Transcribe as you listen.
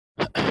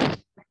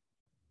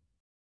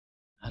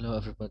Hello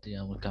everybody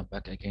and welcome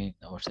back again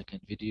our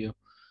second video,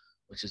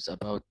 which is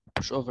about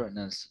pushover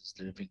analysis,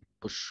 delivering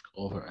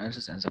pushover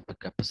analysis and the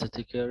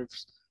capacity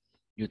curves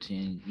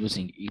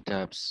using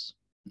ETABS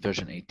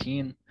version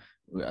 18.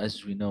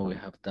 As we know, we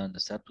have done the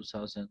SAP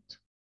 2000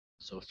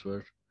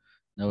 software.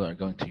 Now we are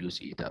going to use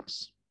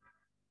ETABS.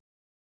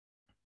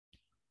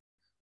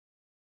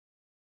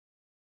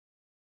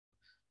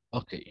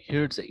 Okay,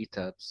 here's the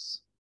ETABS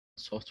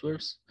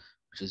softwares,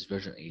 which is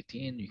version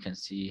 18. You can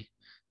see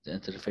the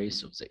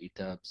interface of the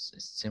ETABS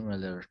is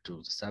similar to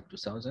the SAP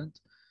 2000.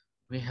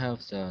 We have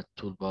the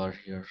toolbar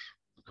here,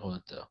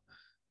 called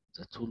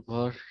the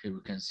toolbar. Here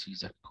we can see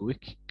the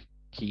quick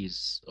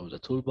keys of the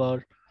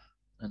toolbar,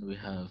 and we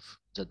have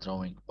the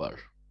drawing bar.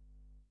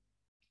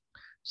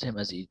 Same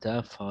as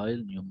ETAB, file,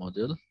 new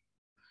model,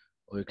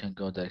 or you can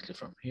go directly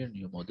from here,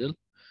 new model,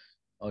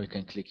 or you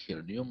can click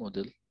here, new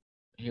model.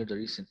 Here the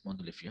recent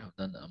model, if you have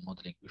done a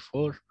modeling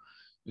before,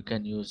 you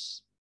can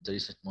use the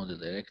recent model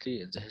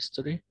directly in the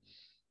history.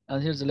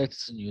 And here's the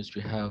latest news.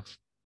 We have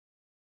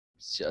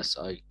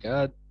CSI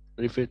CAD,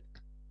 Revit,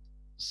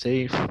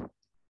 Safe,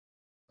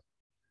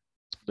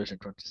 version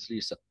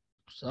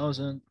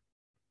 23,000,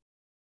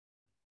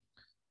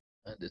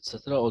 and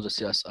etc. All the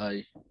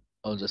CSI,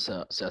 all the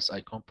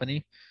CSI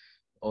company,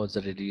 all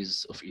the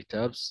release of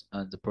ETABS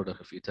and the product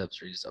of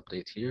ETABS release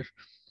update here.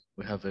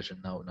 We have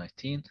version now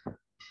 19.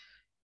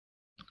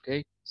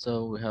 Okay,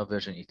 so we have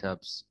version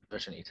ETABS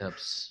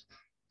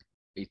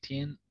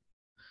 18.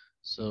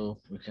 So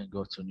we can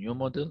go to new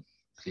model,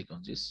 click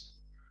on this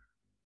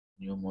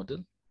new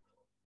model,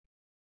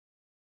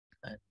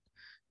 and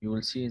you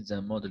will see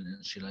the model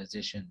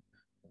initialization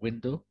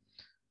window.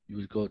 You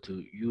will go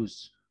to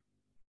use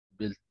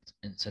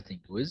built-in setting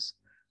with.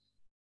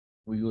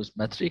 We use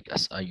metric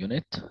SI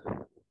unit.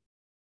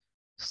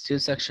 Steel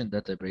section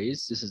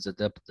database. This is the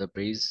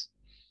database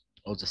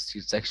of the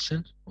steel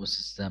section, which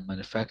is the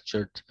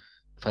manufactured,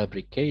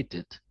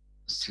 fabricated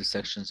steel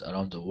sections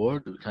around the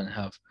world. We can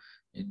have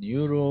in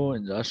Euro,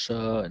 in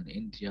Russia, in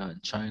India,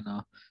 in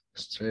China,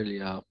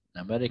 Australia,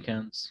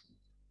 Americans.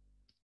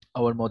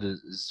 Our model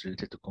is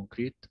related to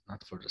concrete,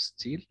 not for the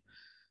steel.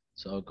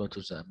 So I'll go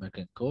to the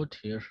American code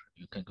here.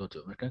 You can go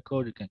to American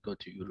code, you can go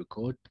to Euro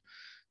code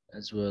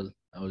as well.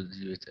 I will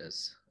do it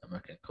as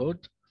American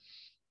code.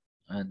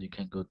 And you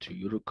can go to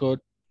Euro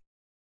code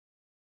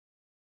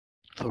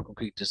for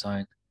concrete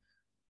design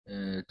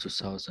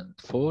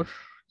 2004.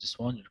 This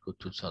one, you go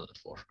to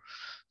 2004.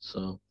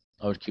 So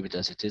I will keep it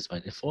as it is by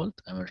default.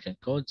 American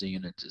code, the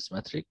unit is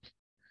metric,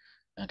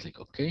 and click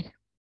OK.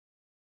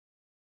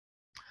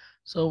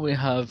 So we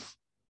have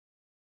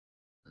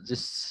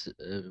this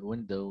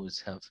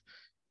windows have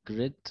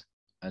grid,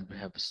 and we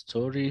have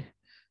story,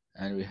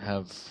 and we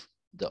have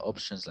the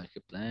options like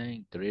a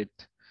blank, grid.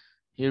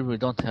 Here we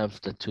don't have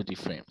the 2D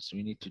frames.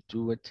 We need to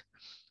do it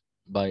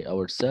by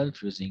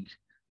ourselves using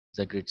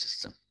the grid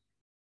system.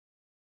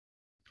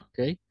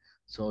 Okay,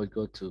 so we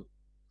go to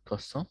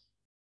custom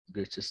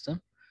grid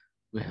system.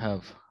 We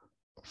have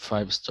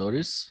 5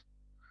 stories.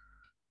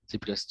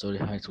 Typical story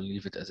height, we'll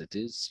leave it as it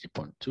is,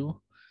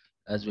 3.2,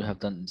 as we have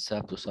done in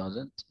SAP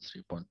 2000,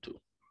 3.2.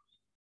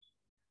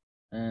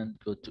 And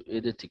go to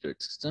edit the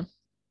grid system.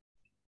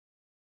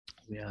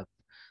 We have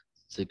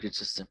the grid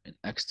system in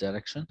X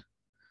direction,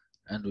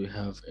 and we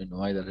have in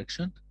Y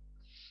direction.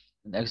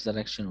 In X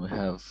direction, we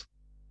have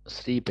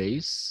 3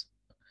 bays,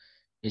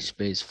 each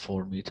base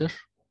 4 meter,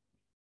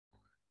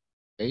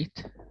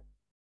 8,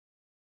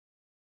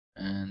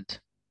 and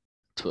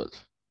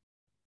 12.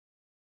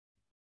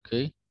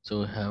 Okay, so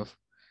we have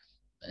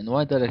in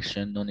Y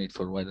direction, no need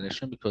for Y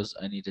direction because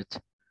I need it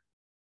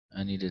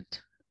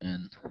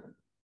in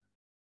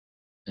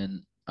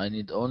I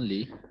need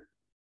only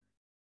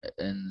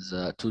in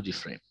the 2D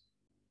frame.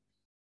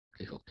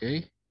 Click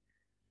OK.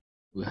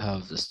 We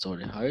have the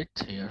story height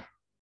here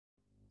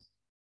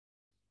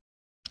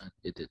and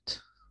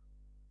edit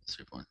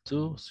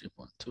 3.2,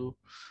 3.2,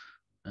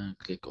 and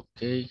click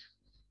OK.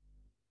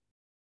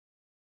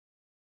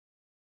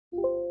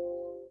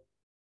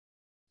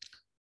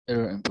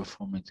 Error in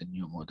performing the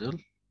new model.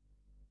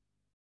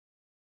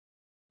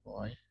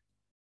 Why?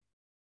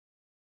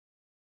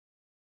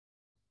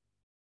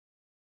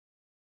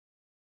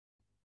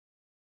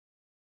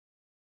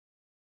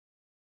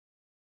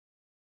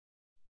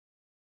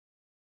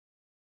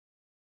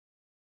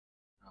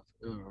 I have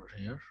error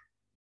here.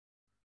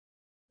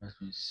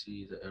 Let me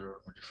see the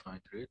error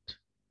modified rate.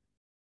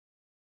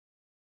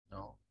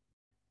 No.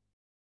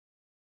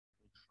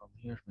 From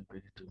here, maybe I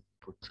need to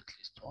put at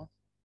least one.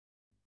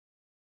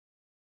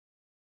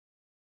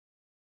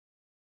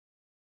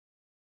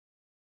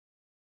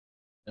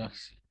 I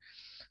see.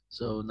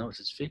 So now it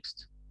is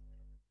fixed.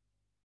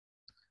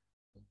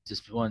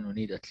 This one, we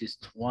need at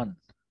least one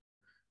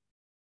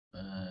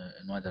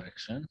in one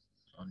direction.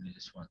 Only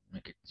this one,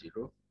 make it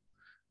 0,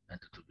 and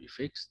it will be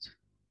fixed.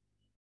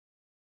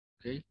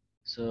 Okay,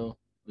 so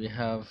we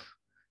have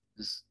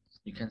this.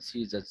 You can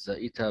see that the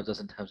ETAB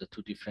doesn't have the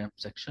 2D frame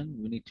section.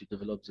 We need to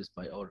develop this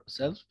by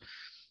ourselves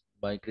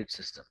by grid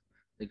system.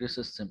 The grid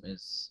system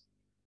is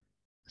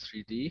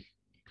 3D.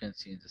 You can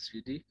see in the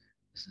 3D.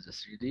 This is a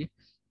 3D.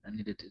 I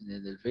need it in the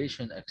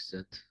elevation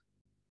exit.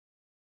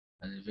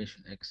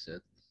 Elevation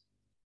exit.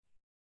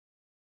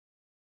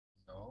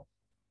 No.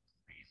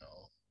 B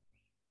no.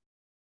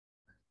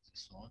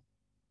 This one.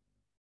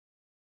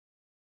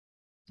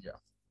 Yeah.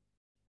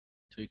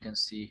 So you can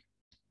see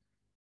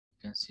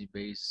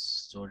base,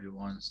 story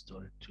 1,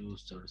 story 2,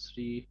 story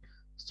 3,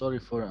 story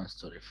 4, and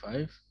story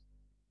 5.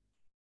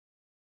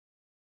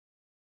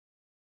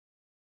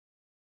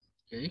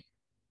 Okay.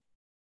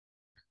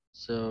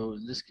 So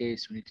in this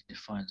case, we need to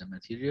define the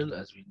material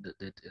as we did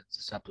in the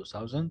SAP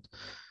 2000.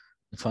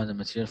 Define the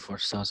material for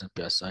 1000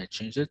 psi.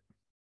 Change it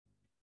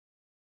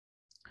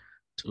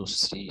to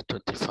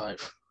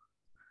 325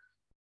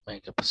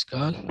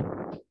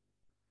 megapascal,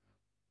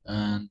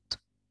 and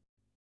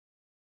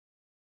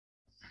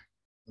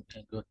we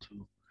can go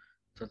to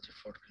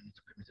 24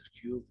 kilometer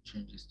cube.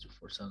 Change this to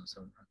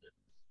 4700.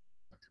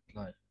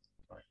 Multiply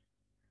by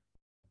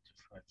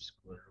 25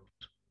 square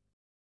root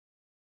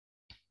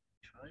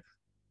 5.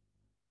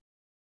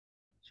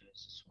 Change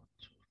this one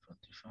to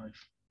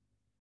 25.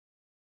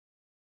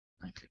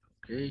 And click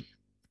OK.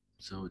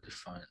 So we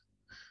define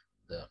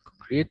the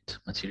concrete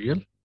material.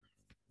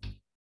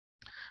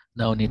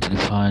 Now we need to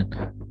define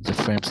the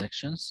frame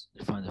sections.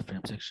 Define the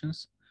frame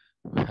sections.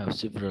 We have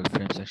several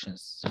frame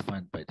sections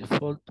defined by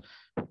default.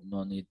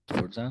 No need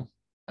for them.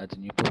 Add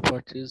new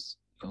properties.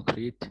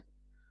 Concrete.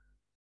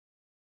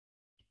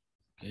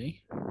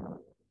 Okay.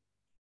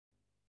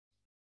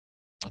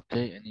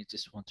 Okay, I need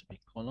this one to be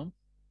column.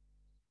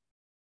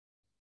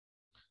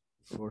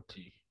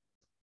 40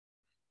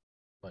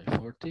 by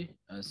 40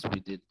 as we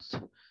did.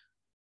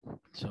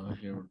 So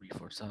here will be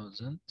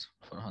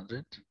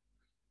 4,400.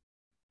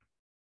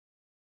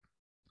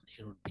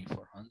 Here would be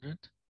 400.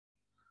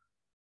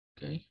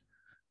 Okay.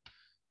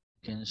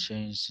 Can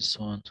change this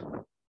one to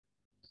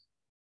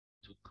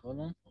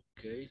column.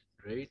 Okay,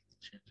 great.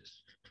 Change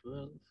this to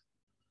 12.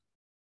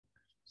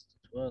 Change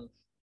to 12.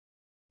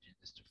 Change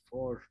this to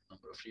 4.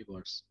 Number of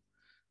rebars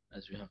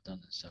as we have done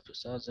in SAP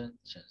 2000.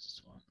 Change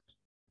this one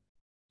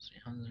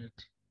 300.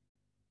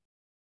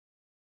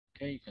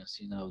 Okay, you can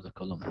see now the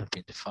column has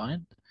been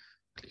defined.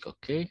 Click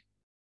OK.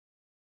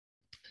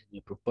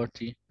 New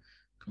property,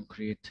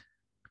 concrete.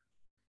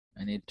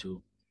 I need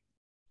to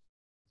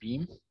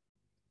beam,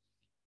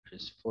 which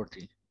is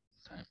 40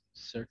 times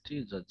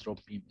 30. The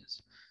drop beam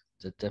is,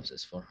 the depth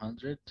is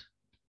 400.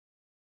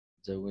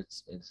 The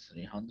width is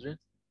 300.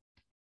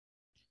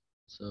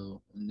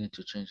 So we need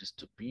to change this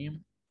to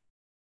beam.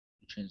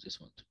 Change this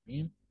one to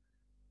beam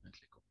and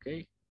click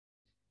OK.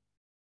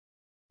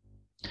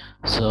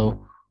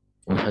 So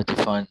we have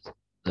defined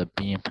the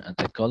beam and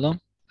the column.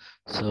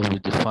 So we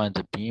define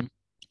the beam,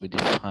 we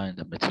define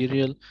the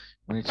material,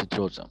 we need to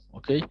draw them.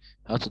 Okay,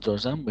 how to draw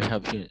them? We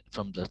have here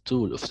from the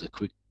tool of the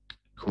quick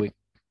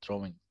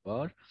drawing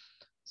bar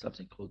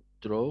something called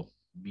draw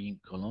beam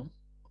column.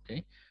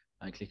 Okay,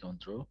 I click on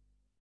draw.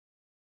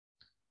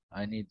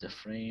 I need the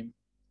frame.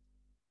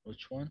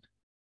 Which one?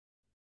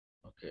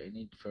 Okay, I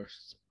need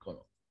first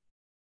column.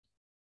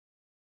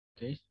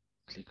 Okay,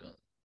 click on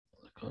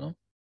the column.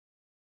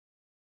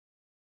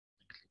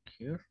 Click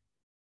here,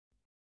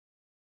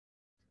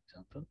 for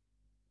example,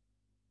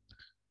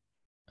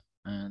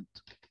 and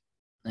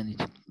I need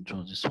to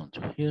draw this one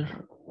to here,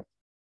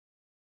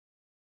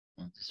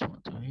 and this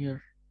one to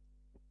here,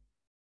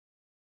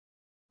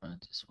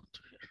 and this one to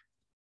here.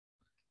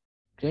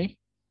 Okay,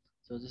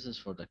 so this is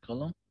for the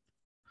column.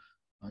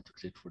 I want to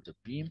click for the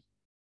beam.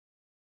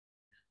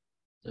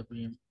 The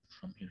beam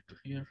from here to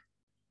here,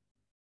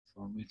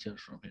 4 meters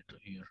from here to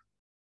here,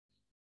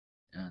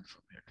 and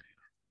from here to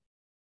here.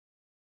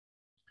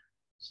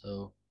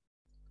 So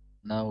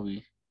now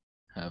we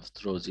have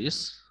draw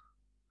this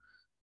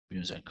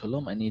beams and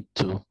column. I need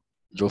to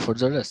draw for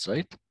the rest,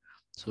 right?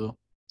 So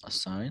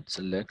assign,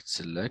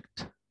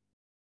 select,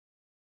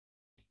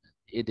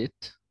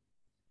 edit,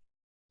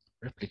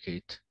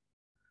 replicate,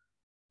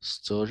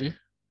 story,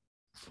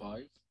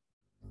 5,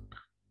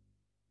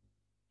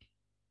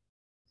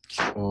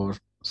 4,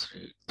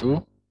 3, 2.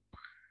 You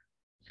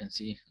can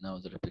see now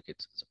the replicate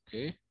is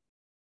okay.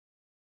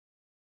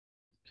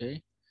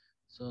 Okay,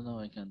 so now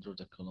I can draw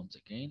the columns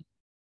again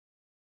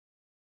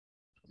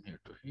from here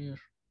to here,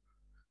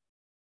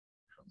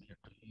 from here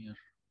to here,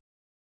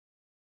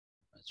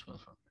 as well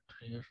from here to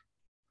here,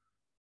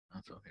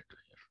 and from here to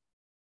here.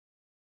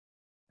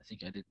 I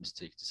think I did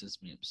mistake. This is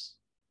beams.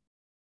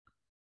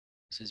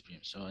 This is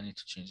beams, so I need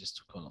to change this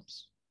to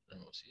columns.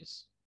 Remove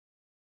this.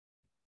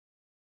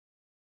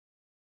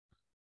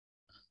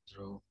 And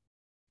draw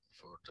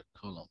for the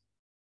column.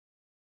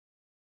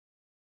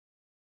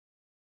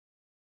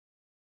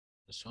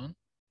 This one,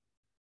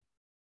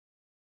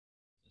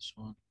 this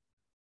one,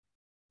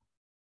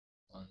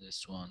 and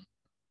this one,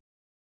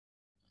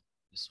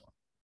 this one.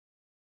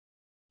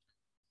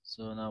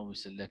 So now we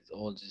select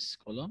all these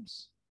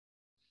columns,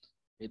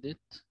 edit,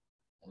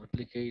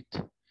 replicate.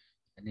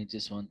 I need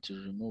this one to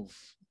remove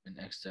in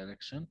X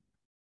direction.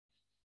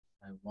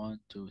 I 1,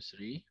 2,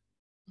 3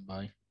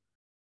 by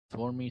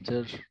 4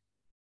 meters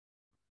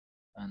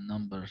and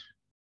number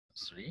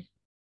 3.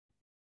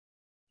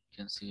 You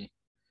can see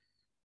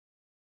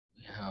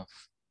we have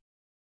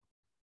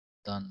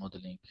done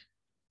modeling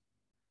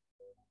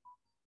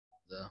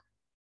the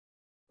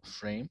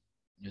frame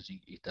using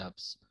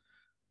ETABS,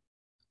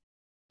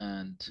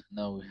 and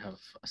now we have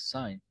a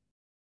sign.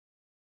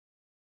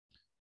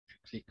 If you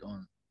click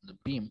on the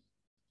beam,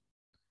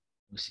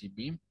 we see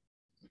beam.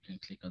 We can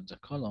click on the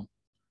column,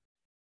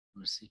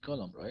 we see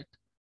column, right?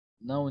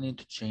 Now we need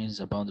to change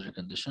the boundary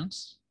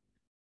conditions.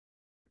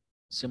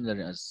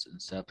 Similarly as in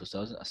SAP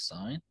 2000,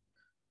 assign,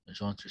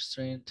 joint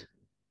restraint,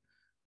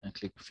 and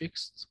click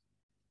fixed.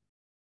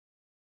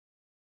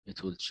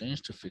 It will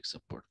change to fixed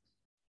support.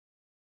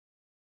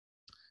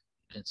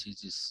 You can see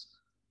this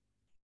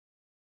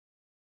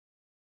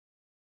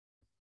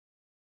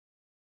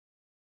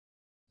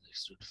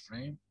extrude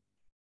frame.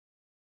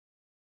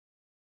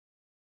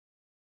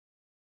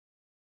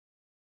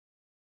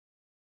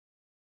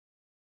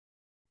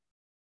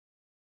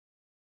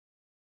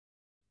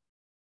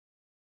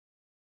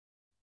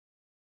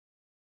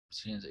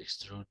 See in the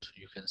extrude,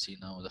 you can see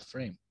now the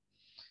frame,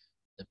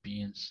 the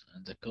beams,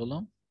 and the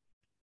column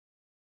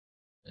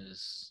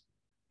is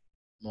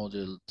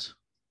modeled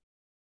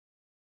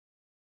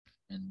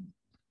in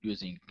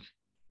using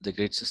the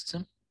grid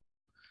system,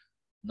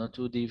 not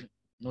 2D,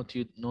 not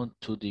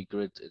 2D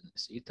grid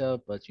in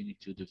ETA, but you need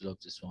to develop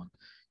this one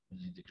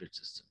using the grid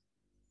system.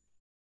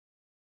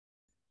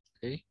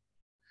 Okay,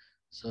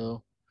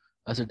 so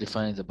after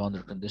defining the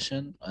boundary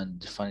condition and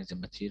defining the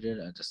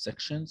material and the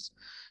sections,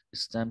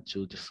 it's time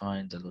to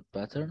define the load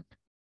pattern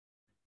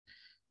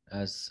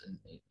as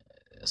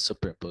a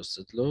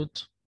superimposed load.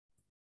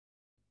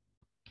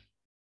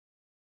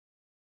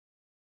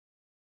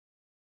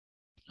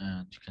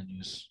 And you can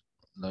use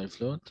live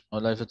load. Oh,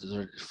 live load is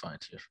already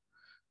defined here.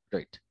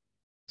 Great.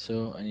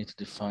 So I need to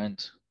define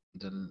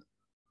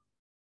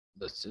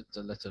that's it,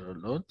 the lateral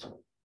load.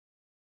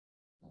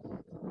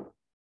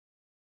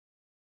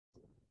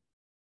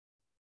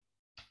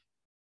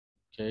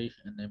 Okay,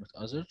 and name it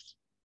others.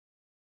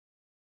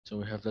 So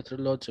we have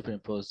lateral load,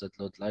 superimpose that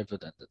load, live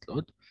load, and that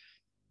load.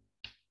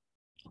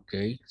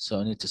 Okay, so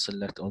I need to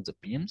select all the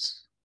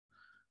beams.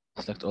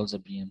 Select all the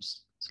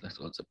beams. Select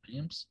all the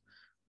beams.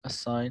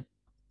 Assign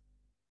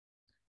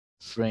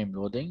frame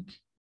loading.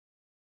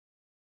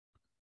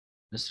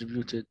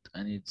 Distributed.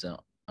 I need the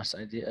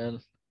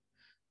SIDL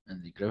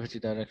and the gravity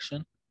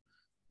direction.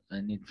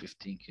 I need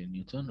 15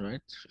 kilonewton,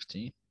 right?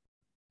 15.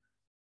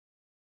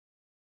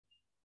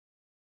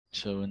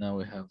 So now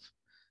we have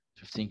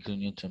 15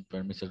 kilonewton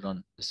per meter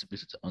run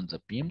distributed on the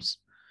beams,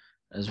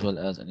 as well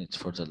as I need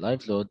for the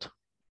live load.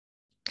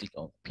 Click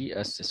on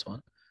PS, this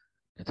one,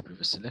 get the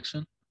previous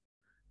selection,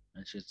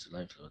 and change the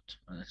live load.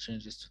 And I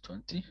change this to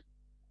 20.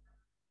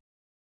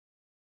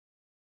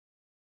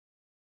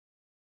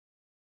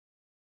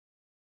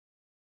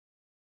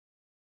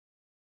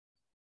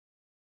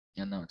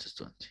 And now it is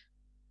 20.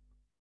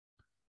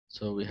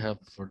 So we have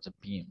for the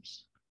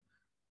beams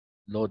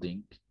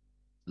loading,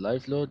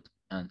 live load,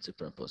 and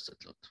superimposed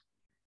load.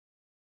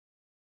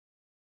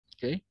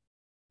 Okay.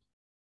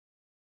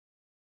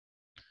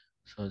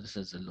 So this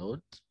is the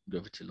load,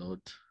 gravity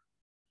load.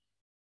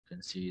 You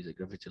can see the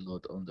gravity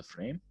load on the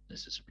frame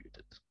is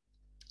distributed.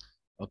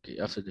 Okay,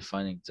 after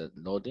defining the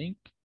loading,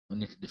 we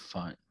need to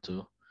define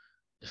the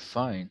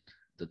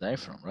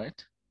diaphragm,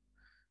 right?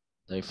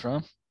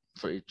 Diaphragm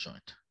for each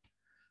joint.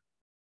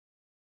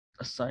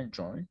 Assign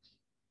joint,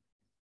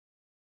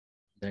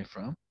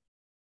 diaphragm,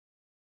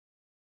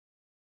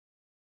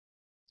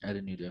 add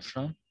a new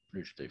diaphragm,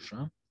 bridge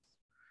diaphragm,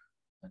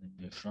 and in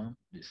diaphragm,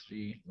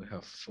 D3, we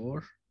have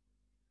 4,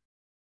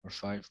 or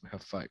 5, we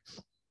have 5.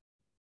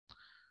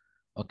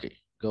 Okay,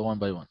 go one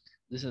by one.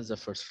 This is the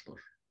first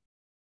floor.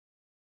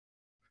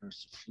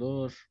 First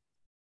floor,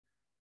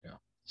 yeah,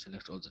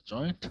 select all the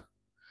joint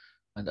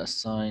and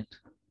assign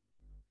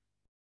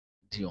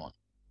D1.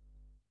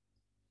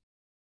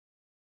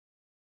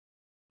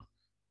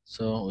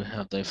 So we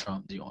have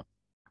diaphragm D1.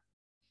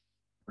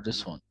 For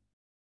this one,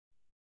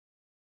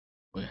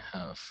 we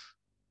have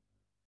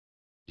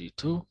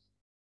D2,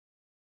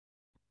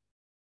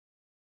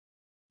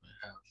 we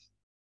have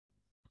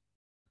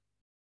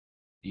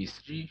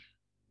D3,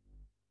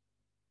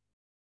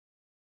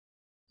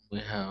 we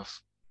have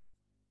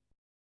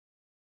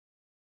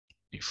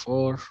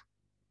D4,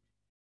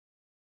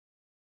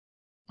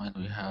 and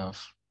we have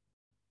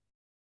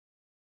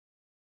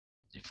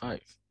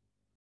D5,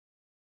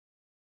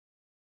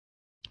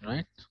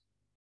 right?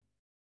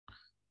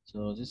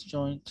 So this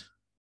joint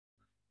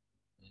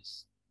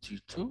is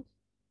D2, and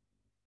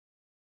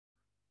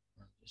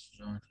this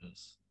joint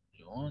is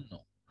D1.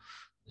 No,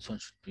 this one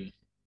should be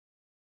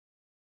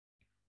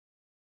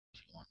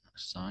D1.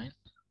 Assign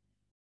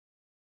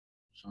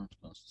joint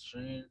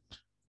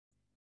constraint.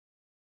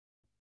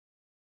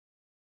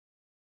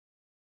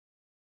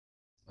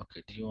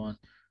 Okay, D1.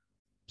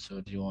 So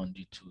D1,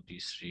 D2,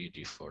 D3,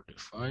 D4,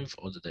 D5.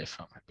 All the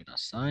diaphragm have been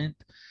assigned.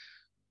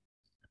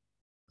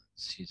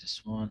 Let's see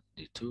this one,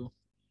 D2,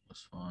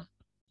 this one,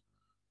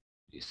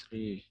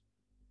 D3,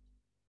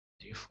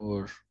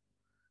 D4,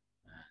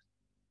 and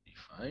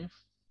D5.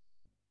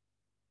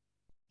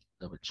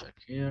 Double check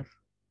here.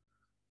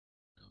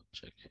 Double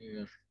check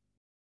here.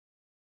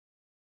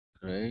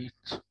 Great.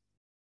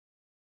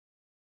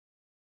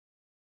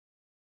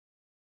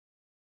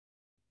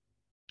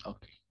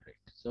 Okay, great.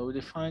 So we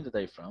define the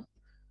diaphragm.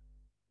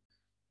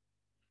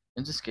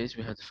 In this case,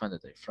 we have defined the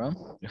diaphragm.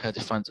 We have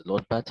defined the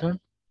load pattern.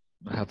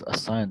 We have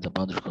assigned the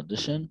boundary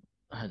condition.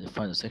 I have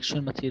defined the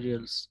section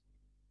materials.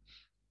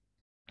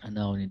 And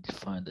now we need to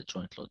define the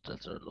joint load,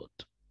 lateral load.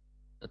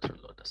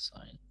 Lateral load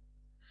assign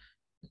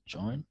the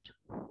joint,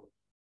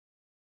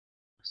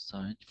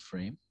 assign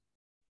frame,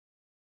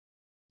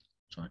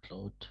 joint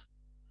load.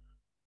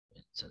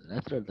 It's a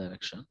lateral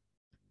direction.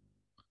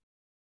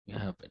 We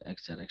have an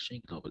X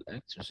direction, global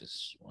X, which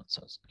is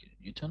 1000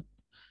 kilonewton.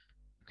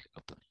 Click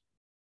apply.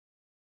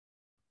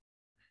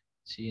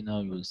 See,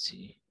 now you will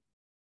see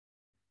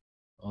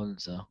all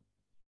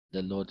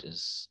the load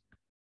is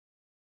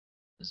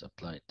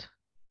applied.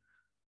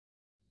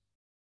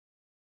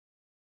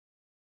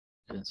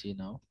 You can see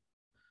now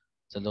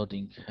the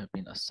loading have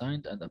been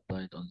assigned and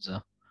applied on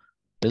the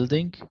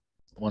building.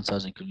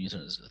 1000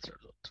 kilonewton is lateral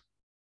load.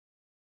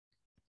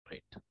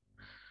 Great.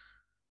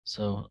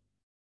 So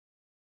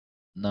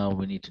now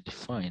we need to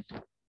define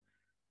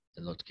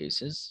the load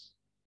cases.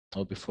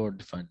 Or before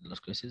defining the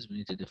load cases, we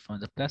need to define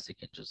the plastic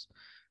hinges.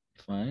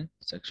 Define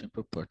section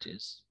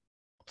properties,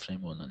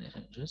 frame wall and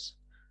hinges,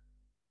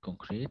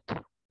 concrete,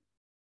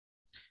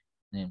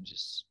 name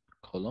this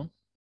column,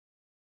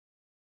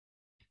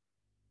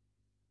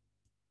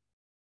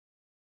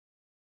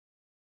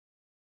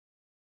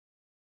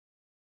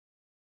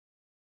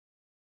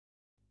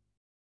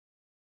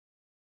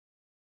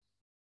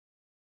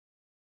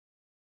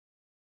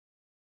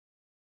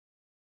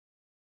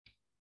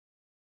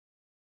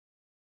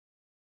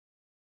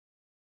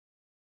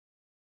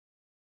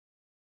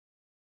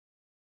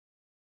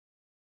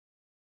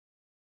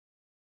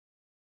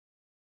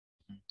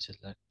 and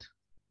select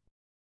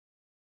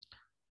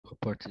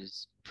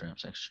properties, frame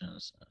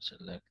sections, and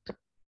select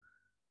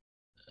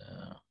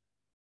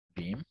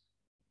beam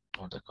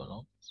or the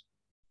columns,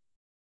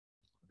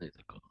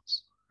 data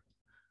columns,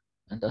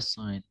 and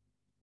assign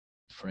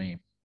frame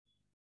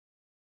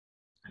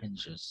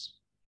hinges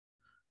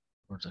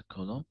for the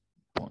column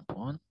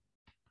 0.1,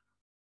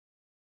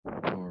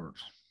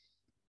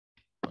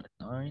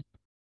 4.9,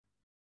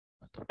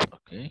 and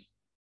OK.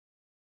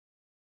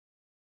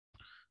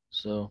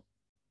 So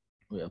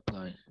we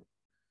apply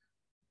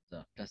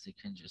the plastic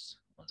hinges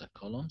on the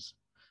columns.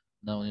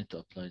 Now we need to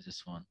apply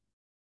this one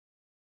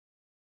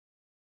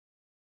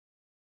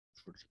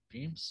for the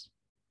beams.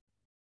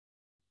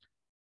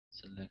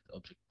 Select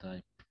object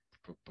type,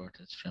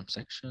 properties, frame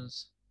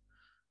sections,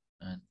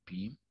 and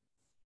beam.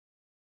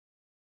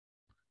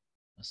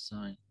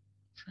 Assign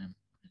frame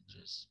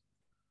hinges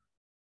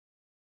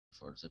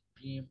for the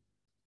beam.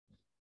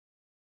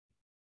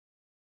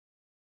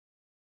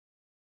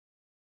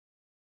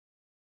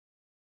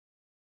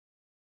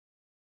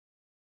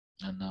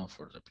 And now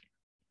for the beam.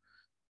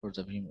 For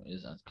the beam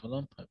is and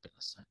column have been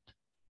assigned.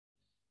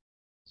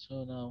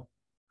 So now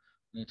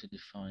we need to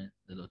define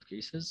the load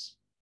cases.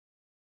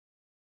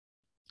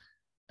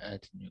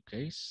 Add new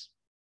case,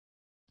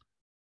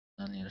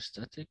 non-linear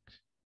static,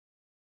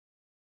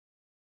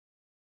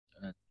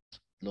 add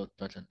load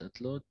pattern that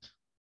load.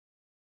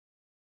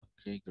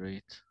 Okay,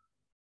 great.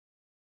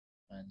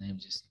 And name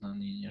this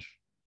non-linear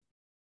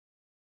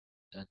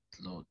that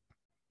load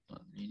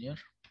non-linear.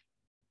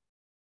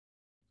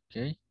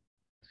 Okay.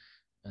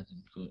 Add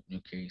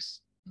new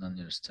case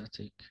non-linear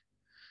static.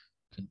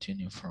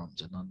 Continue from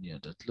the non-linear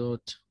that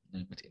load.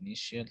 Name it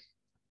initial.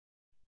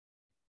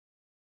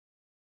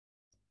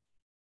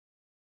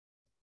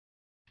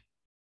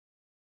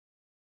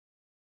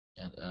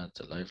 And add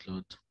the live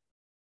load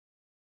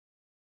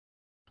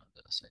on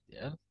the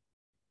SIDL.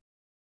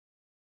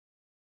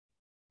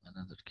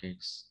 Another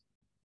case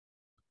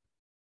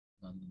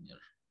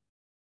non-linear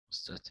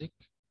static.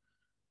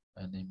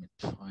 I name it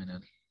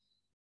final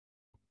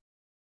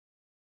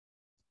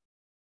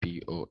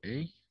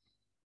POA.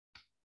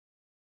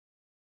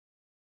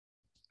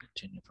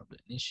 Continue from the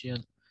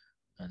initial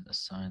and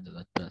assign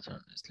that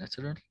pattern is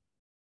lateral.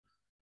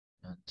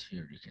 And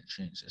here you can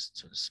change this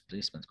to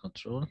displacement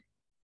control.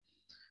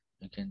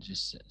 You can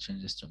just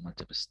change this to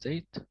multiple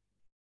state.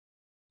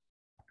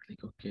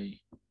 Click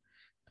OK.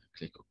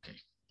 Click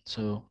OK.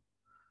 So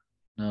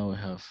now we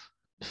have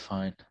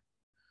defined.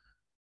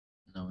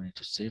 Now we need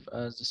to save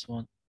as this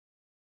one.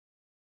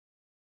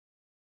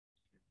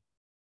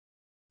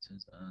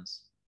 Save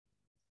as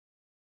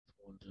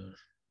folder.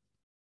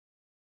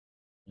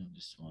 And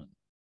this one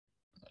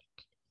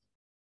like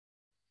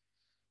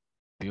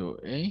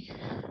POA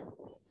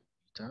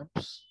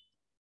tabs.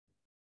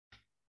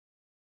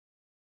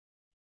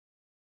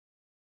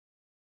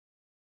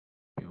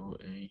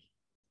 POA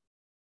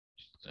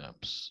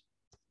tabs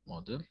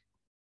model.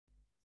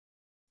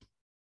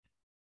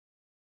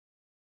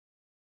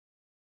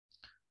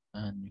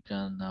 And you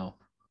can now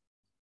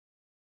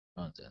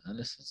run the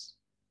analysis.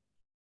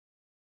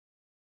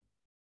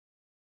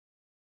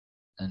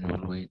 And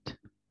we'll wait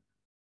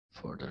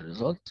for the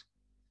result.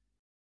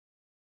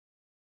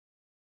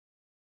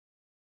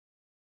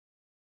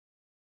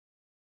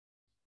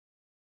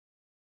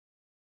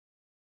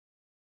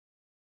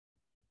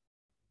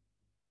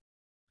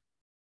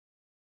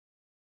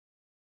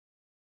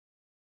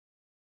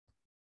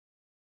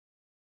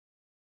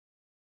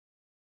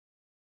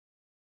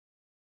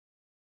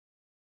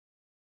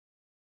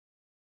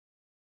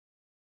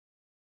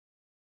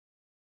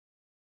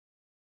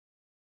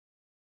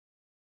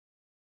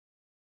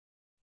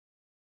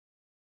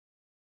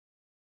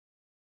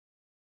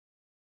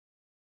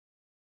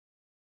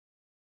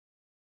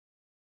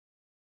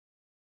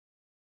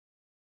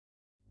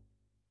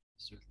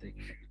 This will take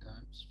a few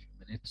times, few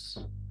minutes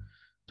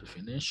to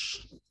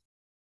finish.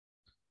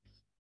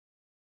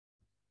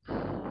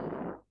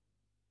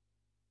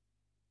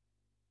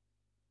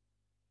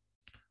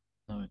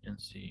 Now we can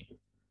see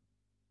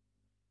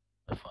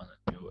the final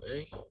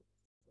POA.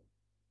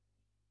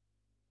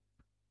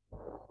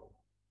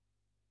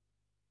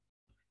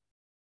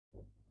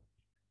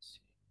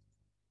 See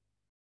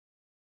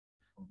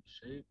form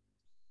shape.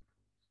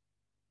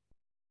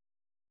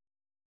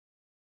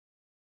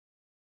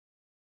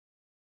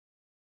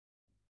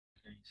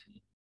 Okay,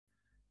 see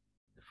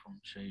the form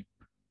shape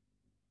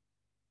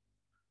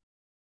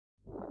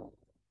of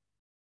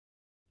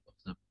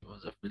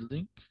the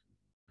building.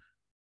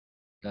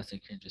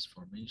 Classic hinges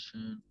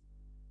formation.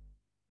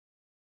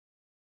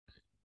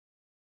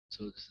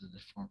 So this is the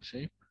form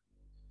shape.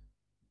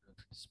 Go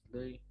to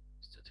display,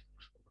 static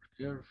pushover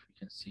curve. You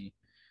can see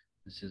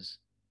this is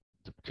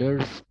the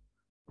curve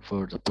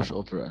for the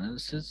pushover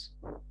analysis,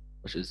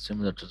 which is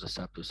similar to the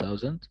SAP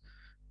 2000.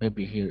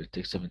 Maybe here it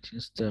takes 17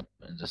 steps,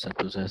 and the SAP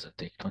 2000 it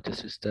takes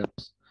 23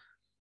 steps.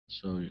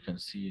 So you can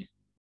see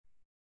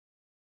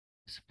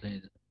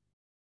displayed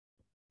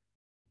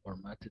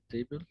formatted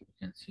table. You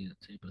can see the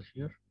table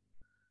here.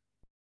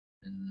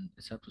 In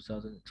SAP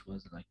 2000 it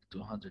was like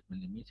 200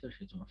 millimeter,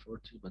 here's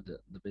 140, but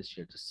the base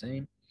here the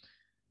same.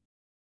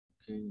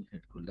 Okay,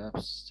 here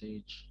collapse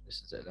stage.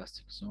 This is the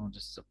elastic zone.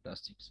 This is the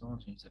plastic zone.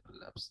 Here's the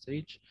collapse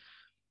stage.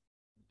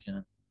 You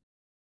can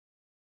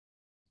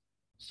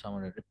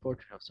summary report.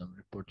 You have some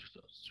report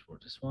for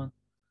this one.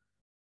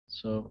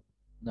 So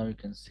now you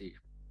can see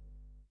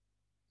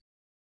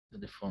the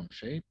deform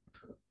shape.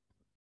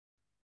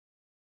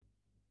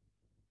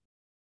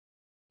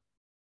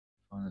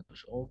 Final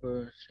push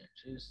over,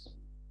 changes,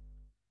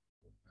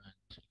 and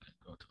you can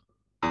go to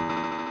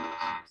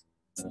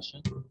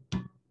session. So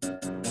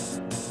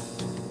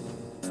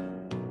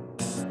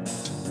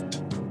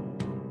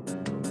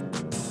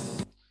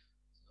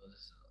this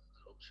is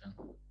another option.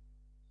 You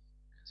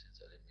can see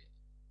the limit,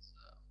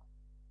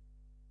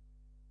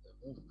 the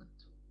movement,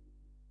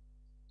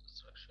 the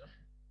structure.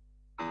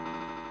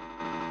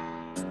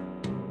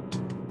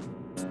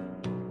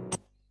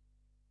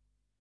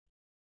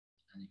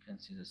 And you can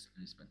see the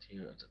displacement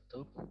here at the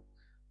top,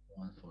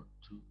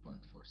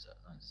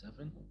 142.497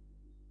 in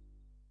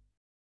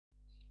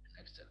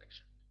X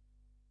direction.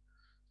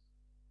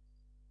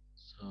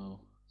 So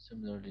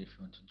similarly, if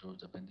you want to draw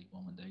the bending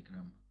moment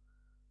diagram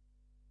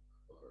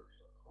for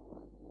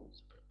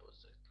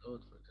superimposed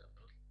load, for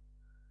example,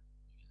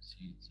 you can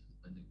see it's a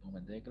bending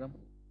moment diagram.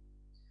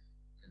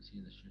 You can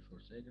see the shear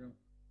force diagram.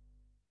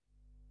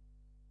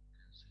 You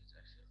can see its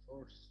axial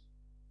force.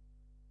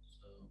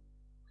 So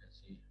you can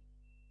see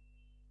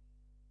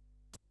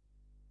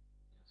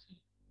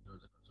draw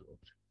the control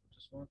object for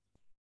this one.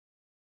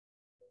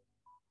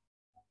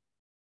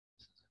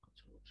 This is the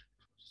control object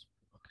for this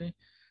one. Okay.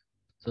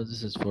 So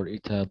this is for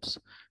ETABS,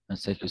 and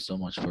thank you so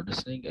much for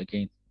listening.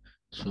 Again,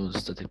 show the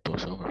static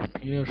pushover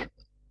from here,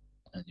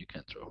 and you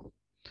can draw.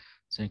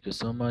 Thank you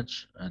so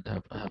much, and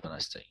have a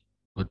nice day.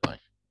 Goodbye.